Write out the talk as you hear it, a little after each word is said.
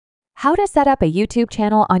How to set up a YouTube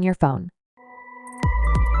channel on your phone.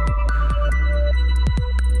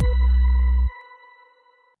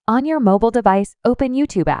 On your mobile device, open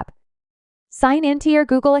YouTube app. Sign into your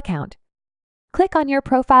Google account. Click on your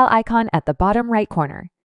profile icon at the bottom right corner.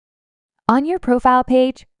 On your profile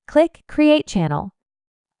page, click Create Channel.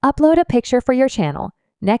 Upload a picture for your channel.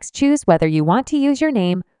 Next, choose whether you want to use your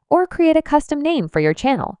name or create a custom name for your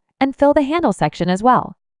channel and fill the handle section as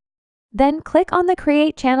well. Then click on the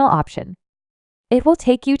Create Channel option. It will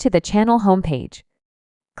take you to the channel homepage.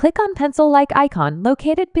 Click on pencil-like icon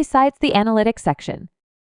located besides the Analytics section.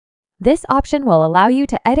 This option will allow you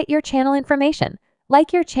to edit your channel information,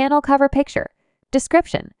 like your channel cover picture,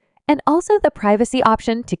 description, and also the privacy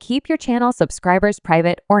option to keep your channel subscribers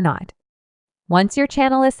private or not. Once your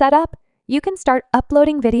channel is set up, you can start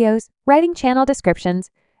uploading videos, writing channel descriptions,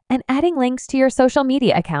 and adding links to your social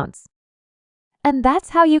media accounts. And that's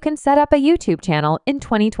how you can set up a YouTube channel in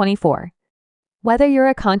 2024. Whether you're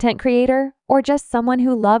a content creator or just someone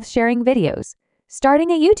who loves sharing videos, starting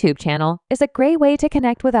a YouTube channel is a great way to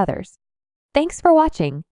connect with others. Thanks for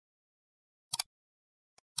watching.